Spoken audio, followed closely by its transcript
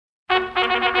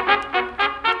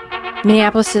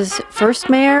Minneapolis's first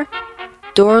mayor,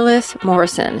 Doris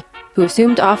Morrison, who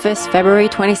assumed office February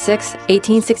 26,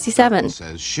 1867.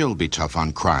 Says she'll be tough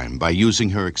on crime by using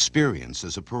her experience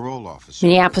as a parole officer.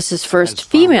 Minneapolis's first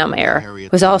female mayor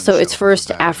was also its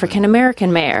first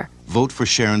African-American mayor. Vote for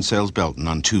Sharon Sayles Belton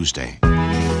on Tuesday.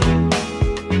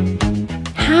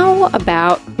 How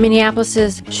about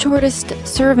Minneapolis's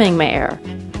shortest-serving mayor?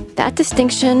 That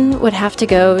distinction would have to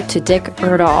go to Dick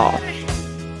Erdahl.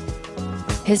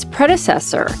 His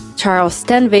predecessor, Charles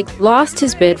Stenvig, lost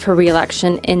his bid for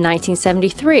re-election in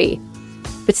 1973.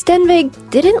 But Stenvig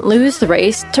didn't lose the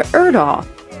race to Erdahl.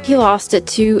 He lost it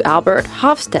to Albert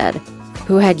Hofstede,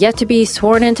 who had yet to be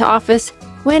sworn into office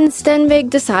when Stenvig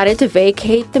decided to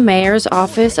vacate the mayor's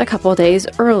office a couple days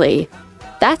early.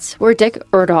 That's where Dick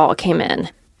Erdahl came in.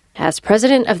 As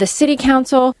president of the city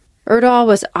council, Erdahl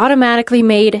was automatically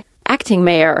made acting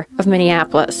mayor of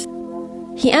Minneapolis.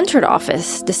 He entered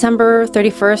office December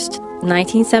 31st,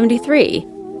 1973,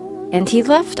 and he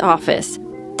left office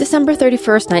December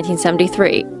 31st,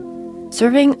 1973,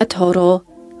 serving a total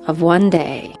of 1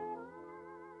 day.